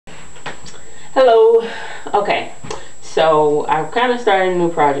Hello. Okay, so I kind of started a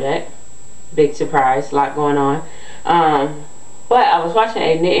new project. Big surprise, a lot going on. But I was watching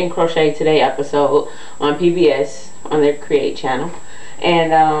a Knit and Crochet Today episode on PBS on their Create channel,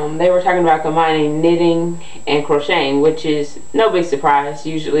 and they were talking about combining knitting and crocheting, which is no big surprise.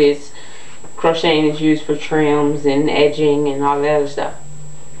 Usually, it's crocheting is used for trims and edging and all that other stuff.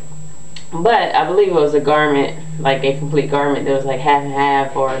 But I believe it was a garment, like a complete garment that was like half and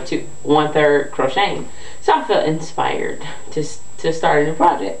half or 1/3 crocheting. So I felt inspired to start a new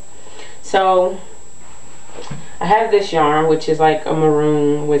project. So I have this yarn, which is like a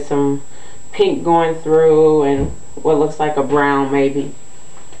maroon with some pink going through and what looks like a brown maybe.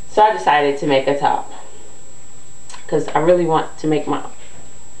 So I decided to make a top because I really want to make a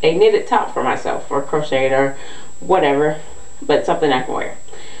knitted top for myself, or crocheted or whatever, but something I can wear.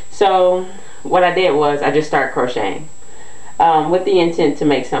 So what I did was I just started crocheting with the intent to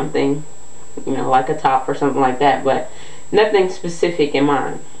make something, you know, like a top or something like that, but nothing specific in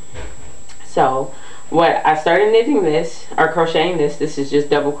mind. So what I started knitting this, or crocheting this is just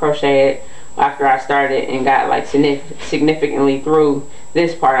double crocheted after I started and got like significantly through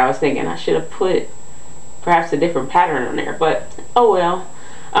this part. I was thinking I should have put perhaps a different pattern on there, but oh well.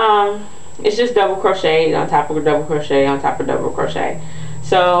 It's just double crochet on top of double crochet on top of double crochet.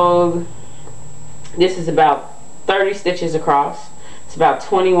 So this is about 30 stitches across. It's about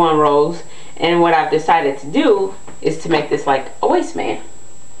 21 rows, and what I've decided to do is to make this like a waistband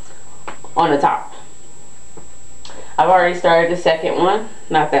on the top. I've already started the second one,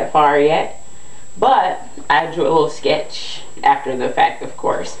 not that far yet, but I drew a little sketch after the fact, of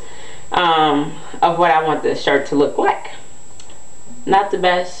course, of what I want the shirt to look like. Not the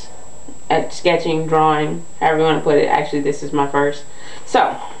best at sketching, drawing, however you want to put it. Actually, this is my first.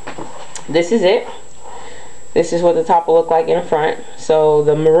 So this is it. This is what the top will look like in the front. So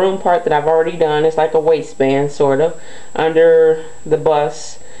the maroon part that I've already done is like a waistband, sort of, under the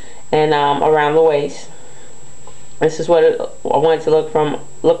bust and around the waist. This is what I want it to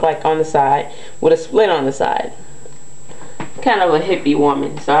look like on the side, with a split on the side. Kind of a hippie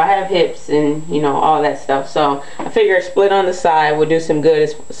woman, so I have hips and, you know, all that stuff. So I figure a split on the side would do some good,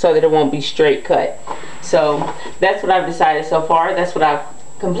 so that it won't be straight cut. So that's what I've decided so far. That's what I've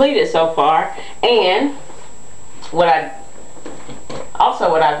completed so far. And what I've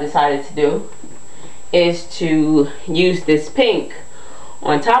decided to do is to use this pink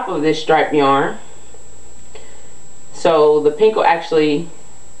on top of this striped yarn. So the pink will actually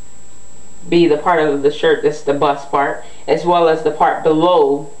be the part of the shirt that's the bust part, as well as the part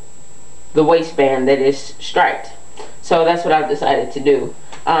below the waistband that is striped. So that's what I've decided to do.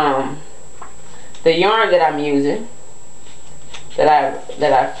 The yarn that I'm using, that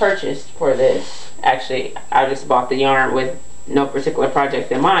I've purchased for this, actually I just bought the yarn with no particular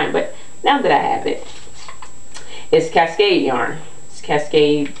project in mind, but now that I have it, it's Cascade yarn. It's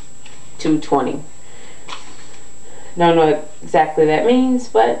Cascade 220. Don't know what exactly that means,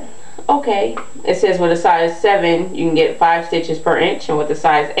 but okay. It says with a size 7 you can get 5 stitches per inch, and with a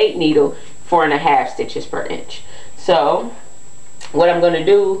size 8 needle 4.5 stitches per inch. So what I'm going to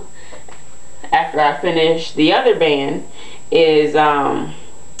do after I finish the other band is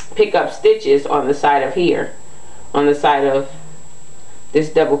pick up stitches on the side of here, on the side of this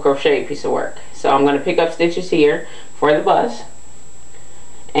double crochet piece of work. So I'm going to pick up stitches here for the bust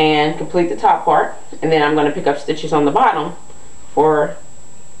and complete the top part, and then I'm going to pick up stitches on the bottom for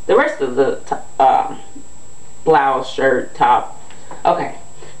the rest of the blouse, shirt, top. Okay,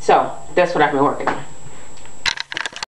 so that's what I've been working on.